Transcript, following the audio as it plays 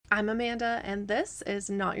I'm Amanda, and this is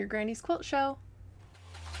Not Your Granny's Quilt Show.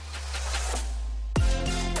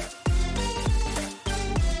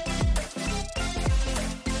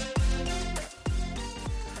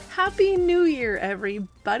 Happy New Year,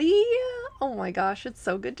 everybody! Oh my gosh, it's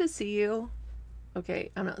so good to see you.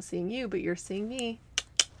 Okay, I'm not seeing you, but you're seeing me.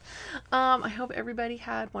 I hope everybody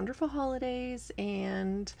had wonderful holidays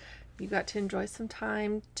and you got to enjoy some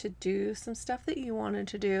time to do some stuff that you wanted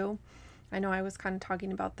to do. I know I was kind of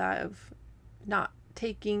talking about that, of not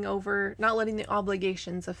letting the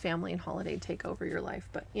obligations of family and holiday take over your life,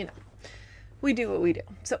 but we do what we do.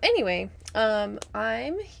 So anyway,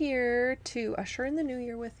 I'm here to usher in the new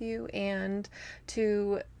year with you and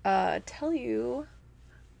to tell you,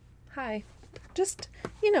 hi, just,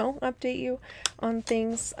 update you on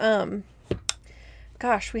things.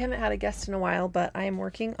 Gosh, we haven't had a guest in a while, but I am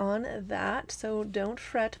working on that, so don't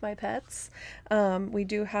fret, my pets.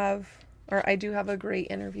 I do have a great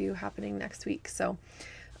interview happening next week, so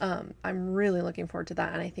I'm really looking forward to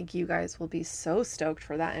that, and I think you guys will be so stoked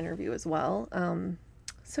for that interview as well.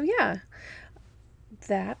 So yeah,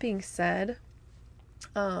 that being said,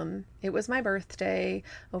 it was my birthday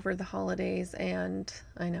over the holidays, and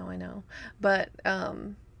I know, but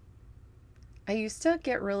I used to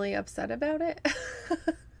get really upset about it.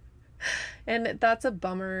 And that's a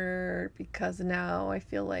bummer because now I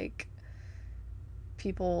feel like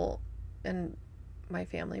people, and my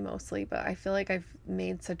family mostly, but I feel like I've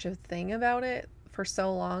made such a thing about it for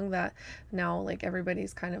so long that now like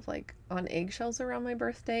everybody's kind of like on eggshells around my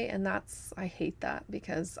birthday, and I hate that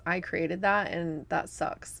because I created that, and that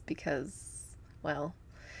sucks because, well,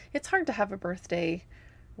 it's hard to have a birthday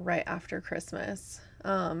right after Christmas.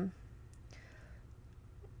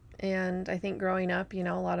 And I think growing up, a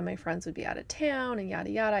lot of my friends would be out of town and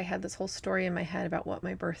yada yada. I had this whole story in my head about what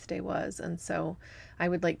my birthday was. And so I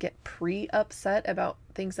would like get upset about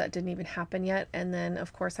things that didn't even happen yet. And then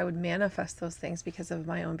of course I would manifest those things because of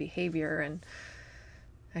my own behavior. And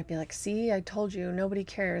I'd be like, see, I told you, nobody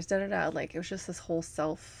cares, da da da. Like it was just this whole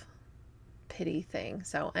self pity thing.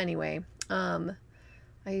 So anyway, I'm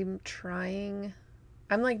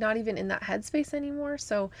like not even in that headspace anymore,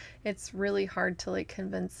 so it's really hard to like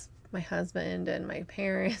convince my husband and my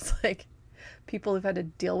parents, like people who've had to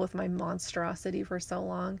deal with my monstrosity for so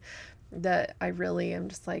long, that I really am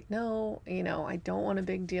just like, no, I don't want a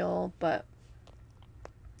big deal. But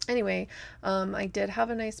anyway, I did have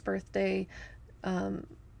a nice birthday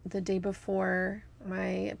the day before.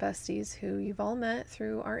 My besties, who you've all met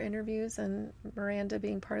through our interviews and Miranda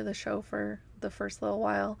being part of the show for the first little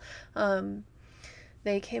while,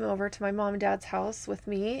 they came over to my mom and dad's house with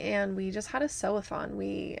me, and we just had a sew-a-thon.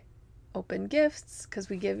 We opened gifts because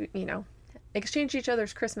we exchange each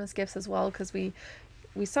other's Christmas gifts as well, because we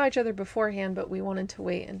saw each other beforehand, but we wanted to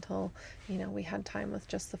wait until, we had time with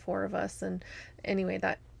just the four of us. And anyway,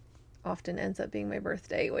 that often ends up being my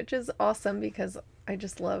birthday, which is awesome because I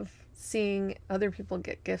just love seeing other people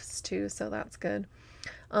get gifts too, so that's good.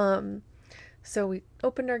 So we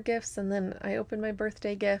opened our gifts, and then I opened my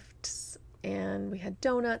birthday gifts, and we had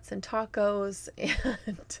donuts and tacos,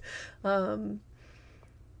 and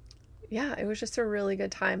yeah, it was just a really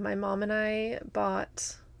good time. My mom and I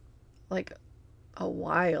bought, like a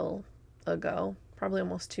while ago, probably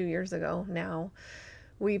almost 2 years ago now,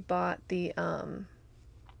 we bought the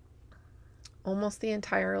almost the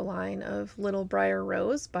entire line of Little Briar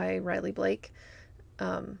Rose by Riley Blake,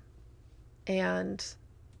 and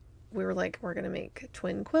we were like, we're going to make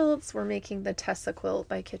twin quilts. We're making the Tessa quilt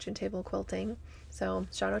by Kitchen Table Quilting. So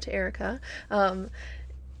shout out to Erica.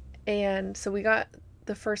 And so we got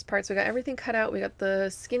the first parts. We got everything cut out. We got the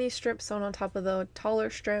skinny strips sewn on top of the taller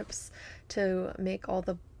strips to make all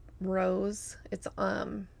the rows. It's,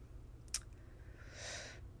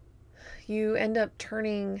 you end up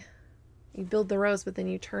you build the rows, but then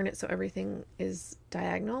you turn it so everything is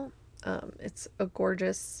diagonal. It's a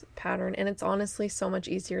gorgeous pattern, and it's honestly so much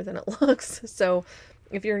easier than it looks. So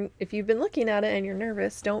if you've been looking at it and you're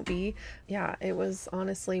nervous, don't be. Yeah, it was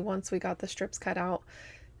honestly, once we got the strips cut out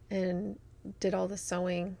and did all the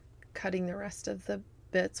sewing, cutting the rest of the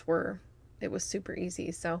bits it was super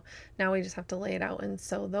easy. So now we just have to lay it out and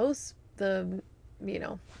sew the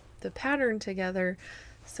pattern together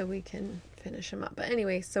so we can finish them up. But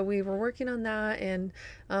anyway, so we were working on that, and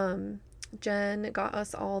Jen got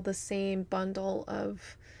us all the same bundle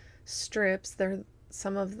of strips. They're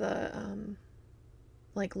some of the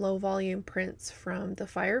like low volume prints from the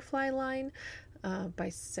Firefly line by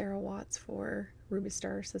Sarah Watts for Ruby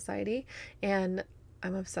Star Society, and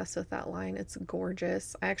I'm obsessed with that line. It's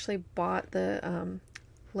gorgeous. I actually bought the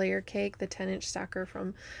layer cake, the 10-inch stacker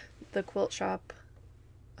from the quilt shop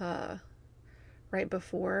right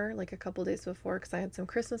before, like a couple days before, because I had some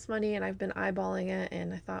Christmas money and I've been eyeballing it,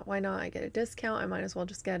 and I thought, why not? I get a discount. I might as well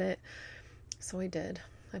just get it. So I did.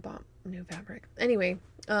 I bought new fabric. Anyway,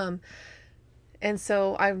 and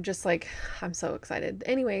so I'm just like, I'm so excited.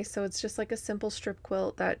 Anyway, so it's just like a simple strip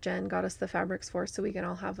quilt that Jen got us the fabrics for, so we can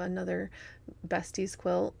all have another besties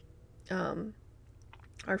quilt.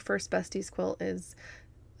 Our first besties quilt is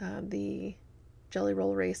the Jelly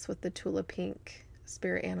Roll Race with the Tula Pink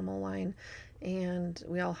Spirit Animal line, and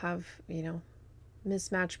we all have, you know,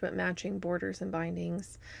 mismatched but matching borders and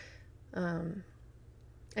bindings.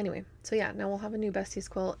 Anyway, so yeah, now we'll have a new besties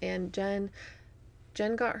quilt, and Jen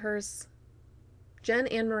got hers. Jen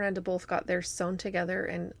and Miranda both got theirs sewn together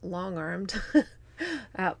and long-armed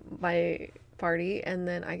at my party, and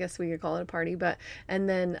then I guess we could call it a party, and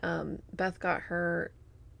then Beth got her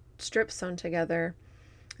strips sewn together,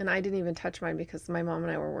 and I didn't even touch mine because my mom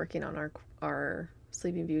and I were working on our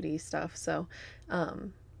Sleeping Beauty stuff. So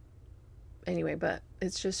anyway, but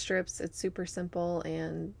it's just strips. It's super simple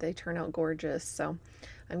and they turn out gorgeous. So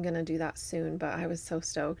I'm gonna do that soon, but I was so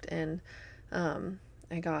stoked. And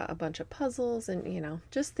I got a bunch of puzzles and, you know,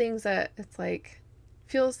 just things that it's like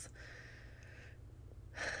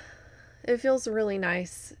it feels really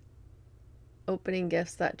nice opening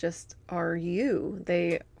gifts that just are you.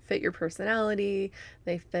 They fit your personality,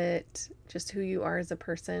 they fit just who you are as a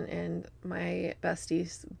person, and my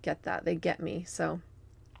besties get that. They get me. So,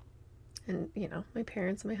 and you know, my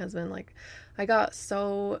parents and my husband, like, I got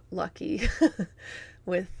so lucky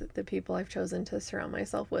with the people I've chosen to surround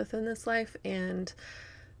myself with in this life, and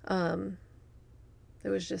it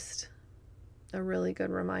was just a really good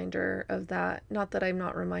reminder of that. Not that I'm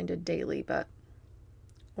not reminded daily, but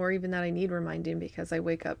or even that I need reminding, because I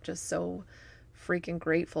wake up just so freaking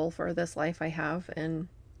grateful for this life I have. And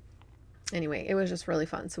anyway, it was just really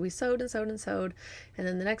fun. So we sewed and sewed and sewed, and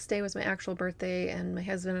then the next day was my actual birthday, and my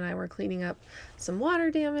husband and I were cleaning up some water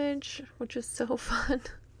damage, which was so fun,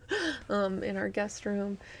 in our guest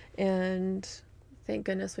room, and thank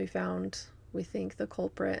goodness we think the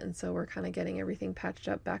culprit, and so we're kind of getting everything patched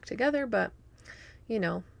up back together. But you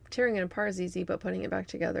know, tearing it apart is easy, but putting it back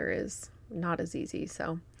together is not as easy.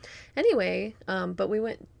 So anyway, but we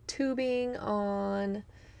went tubing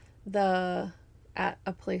at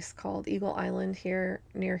a place called Eagle Island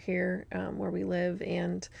near here, where we live,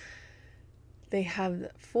 and they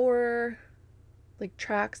have 4 like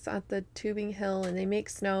tracks at the tubing hill, and they make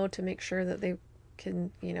snow to make sure that they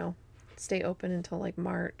can, you know, stay open until like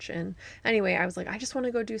March. And anyway, I was like, I just want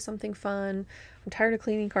to go do something fun. I'm tired of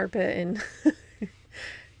cleaning carpet and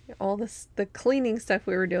all the cleaning stuff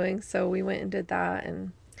we were doing. So we went and did that,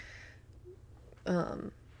 and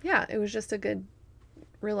yeah, it was just a good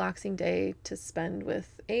relaxing day to spend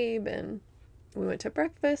with Abe, and we went to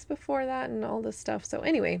breakfast before that and all this stuff. So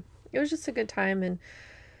anyway, it was just a good time. And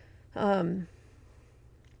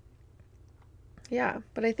yeah,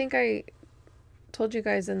 but I think I told you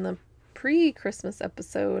guys in the pre-Christmas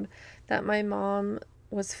episode that my mom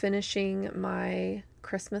was finishing my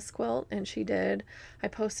Christmas quilt, and she did. I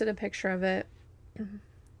posted a picture of it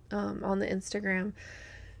on the Instagram,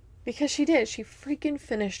 because she freaking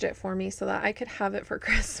finished it for me so that I could have it for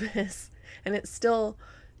Christmas. And it still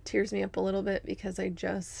tears me up a little bit, because it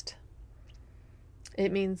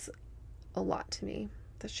means a lot to me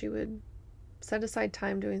that she would set aside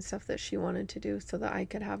time doing stuff that she wanted to do so that I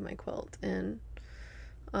could have my quilt. And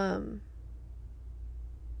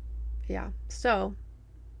yeah, so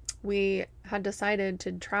we had decided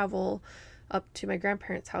to travel up to my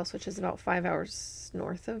grandparents' house, which is about 5 hours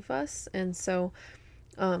north of us. And so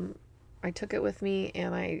I took it with me,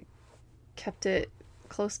 and I kept it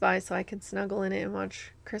close by so I could snuggle in it and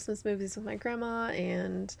watch Christmas movies with my grandma,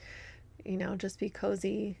 and, you know, just be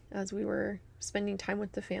cozy as we were spending time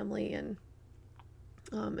with the family. And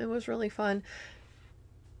it was really fun.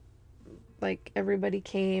 Like, everybody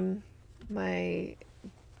came. My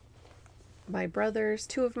brothers,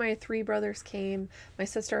 2 of my 3 brothers came. My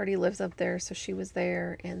sister already lives up there, so she was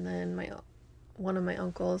there. And then one of my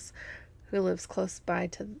uncles, who lives close by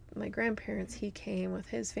to my grandparents, he came with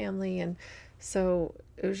his family. And so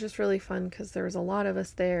it was just really fun, because there was a lot of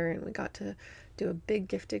us there, and we got to do a big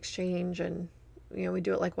gift exchange. And, you know, we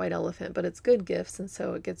do it like White Elephant, but it's good gifts, and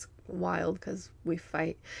so it gets wild because we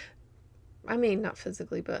fight. I mean, not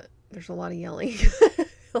physically, but there's a lot of yelling.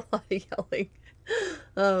 A lot of yelling.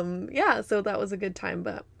 Yeah, so that was a good time.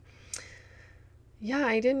 But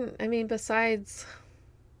yeah, besides,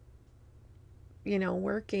 you know,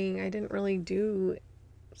 working, I didn't really do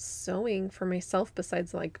sewing for myself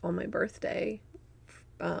besides like on my birthday.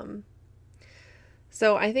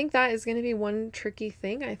 So I think that is going to be one tricky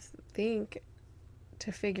thing, I think,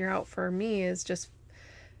 to figure out for me is just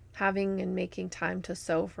having and making time to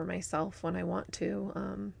sew for myself when I want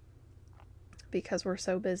to, because we're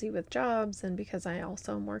so busy with jobs, and because I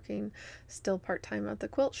also am working still part-time at the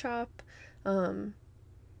quilt shop. I'm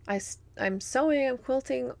sewing, I'm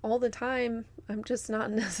quilting all the time. I'm just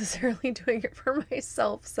not necessarily doing it for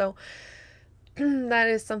myself. So that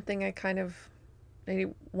is something I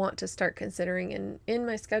want to start considering in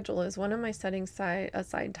my schedule. Is when am I setting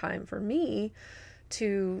aside time for me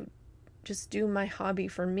to just do my hobby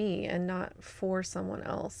for me and not for someone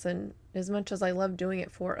else. And as much as I love doing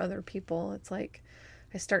it for other people, it's like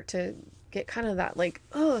I start to get kind of that like,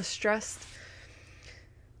 stressed,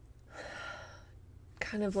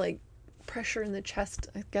 kind of like pressure in the chest.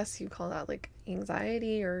 I guess you call that like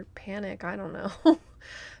anxiety or panic. I don't know.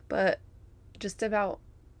 But just about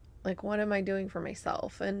like, what am I doing for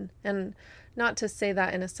myself? And not to say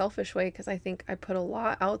that in a selfish way, because I think I put a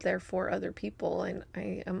lot out there for other people, and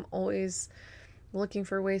I am always looking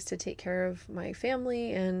for ways to take care of my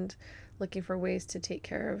family and looking for ways to take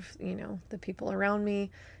care of, the people around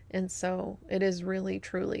me. And so it is really,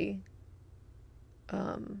 truly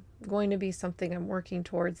going to be something I'm working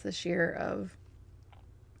towards this year, of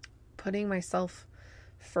putting myself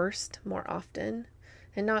first more often,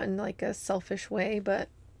 and not in like a selfish way, but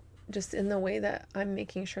just in the way that I'm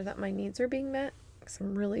making sure that my needs are being met, because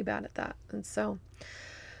I'm really bad at that. And so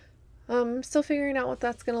I'm still figuring out what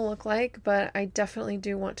that's going to look like, but I definitely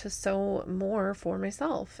do want to sew more for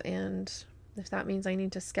myself. And if that means I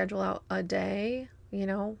need to schedule out a day,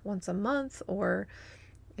 once a month, or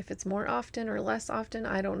if it's more often or less often,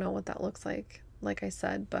 I don't know what that looks like I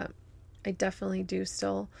said, but I definitely do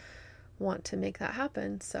still want to make that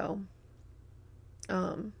happen. So,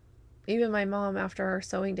 even my mom, after our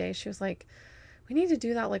sewing day, she was like, we need to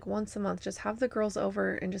do that like once a month. Just have the girls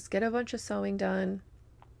over and just get a bunch of sewing done,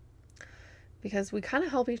 because we kind of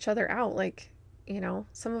help each other out. Like,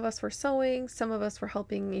 some of us were sewing, some of us were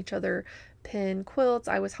helping each other pin quilts.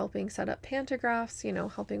 I was helping set up pantographs,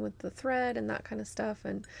 helping with the thread and that kind of stuff.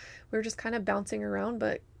 And we were just kind of bouncing around,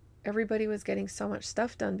 but everybody was getting so much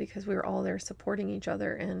stuff done because we were all there supporting each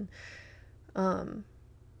other. And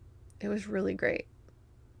it was really great.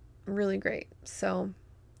 Really great. So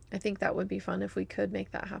I think that would be fun if we could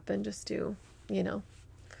make that happen. Just do,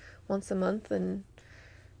 once a month, and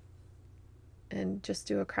just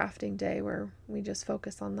do a crafting day where we just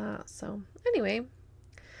focus on that. So anyway,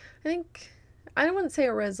 I think, I wouldn't say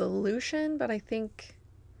a resolution, but I think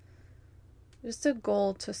just a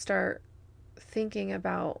goal to start thinking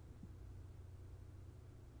about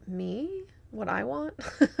me, what I want,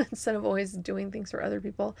 instead of always doing things for other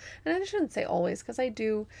people. And I shouldn't say always, because I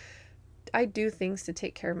do things to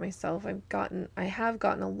take care of myself. I have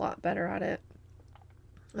gotten a lot better at it.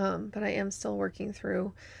 But I am still working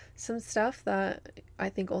through some stuff that I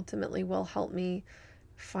think ultimately will help me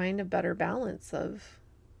find a better balance of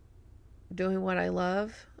doing what I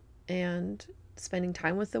love and spending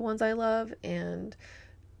time with the ones I love, and,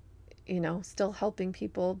 still helping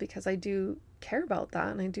people, because I do care about that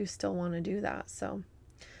and I do still want to do that. So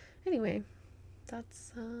anyway,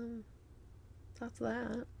 that's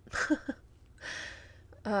that.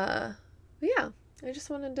 Yeah, I just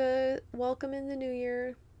wanted to welcome in the new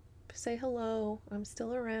year, say hello. I'm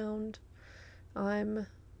still around. I'm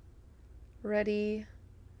ready.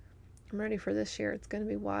 I'm ready for this year. It's going to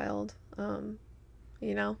be wild.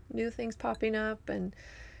 New things popping up, and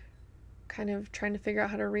kind of trying to figure out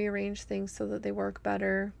how to rearrange things so that they work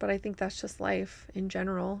better. But I think that's just life in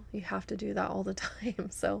general. You have to do that all the time.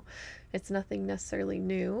 So it's nothing necessarily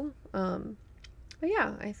new. But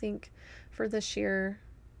yeah, I think for this year,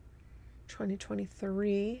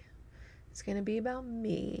 2023, it's going to be about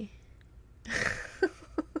me.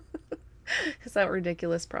 Is that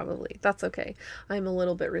ridiculous? Probably. That's okay. I'm a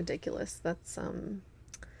little bit ridiculous. That's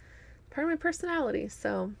part of my personality.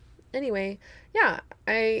 So anyway, yeah,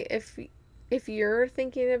 if you're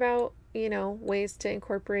thinking about, ways to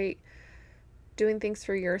incorporate doing things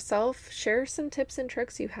for yourself, share some tips and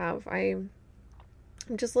tricks you have. I'm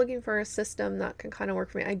just looking for a system that can kind of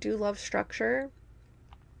work for me. I do love structure.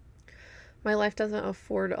 My life doesn't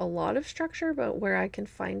afford a lot of structure, but where I can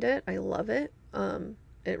find it, I love it.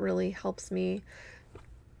 It really helps me,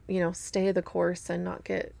 stay the course and not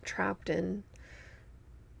get trapped in,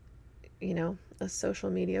 a social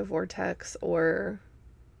media vortex or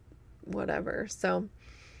whatever. So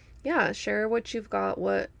yeah, share what you've got,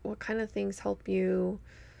 what kind of things help you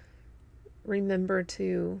remember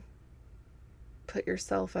to put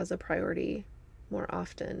yourself as a priority more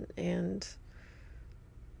often, and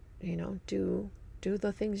do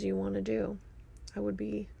the things you want to do. I would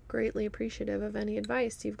be greatly appreciative of any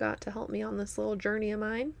advice you've got to help me on this little journey of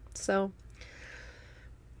mine. So,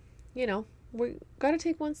 we got to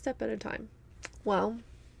take one step at a time. Well,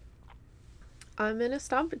 I'm going to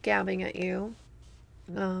stop gabbing at you.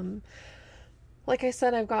 Like I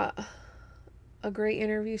said, I've got a great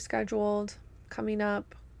interview scheduled coming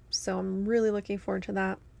up, so I'm really looking forward to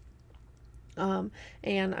that. And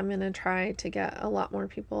I'm going to try to get a lot more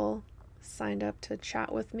people signed up to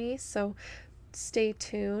chat with me, so stay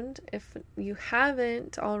tuned. If you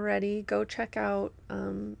haven't already, go check out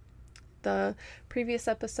the previous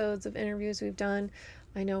episodes of interviews we've done.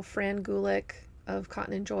 I know Fran Gulick of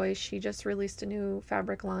Cotton and Joy, she just released a new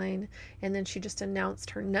fabric line, and then she just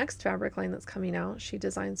announced her next fabric line that's coming out. She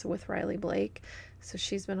designs with Riley Blake, so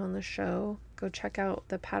she's been on the show. Go check out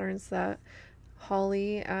the patterns that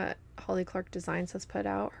Holly at Holly Clark Designs has put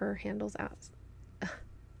out. Her handle's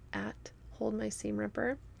at Hold My Seam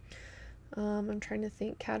Ripper. I'm trying to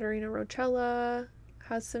think. Katerina Rochella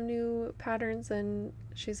has some new patterns, and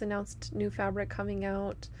she's announced new fabric coming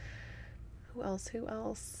out. Who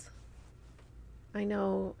else? I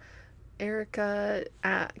know Erica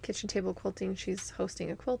at Kitchen Table Quilting, she's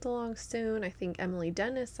hosting a quilt along soon. I think Emily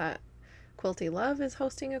Dennis at Quilty Love is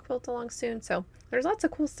hosting a quilt along soon. So there's lots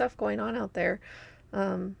of cool stuff going on out there.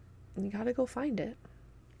 You gotta go find it.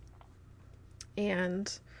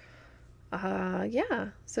 And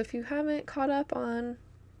so if you haven't caught up on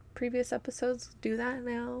previous episodes, do that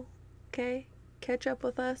now. Okay, catch up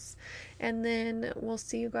with us, and then we'll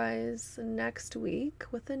see you guys next week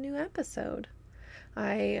with a new episode.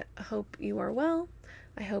 I hope you are well.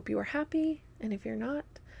 I hope you are happy, and if you're not,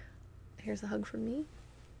 here's a hug from me.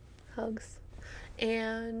 Hugs.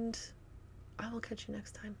 And I will catch you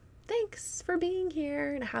next time. Thanks for being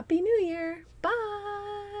here, and a Happy New Year. Bye.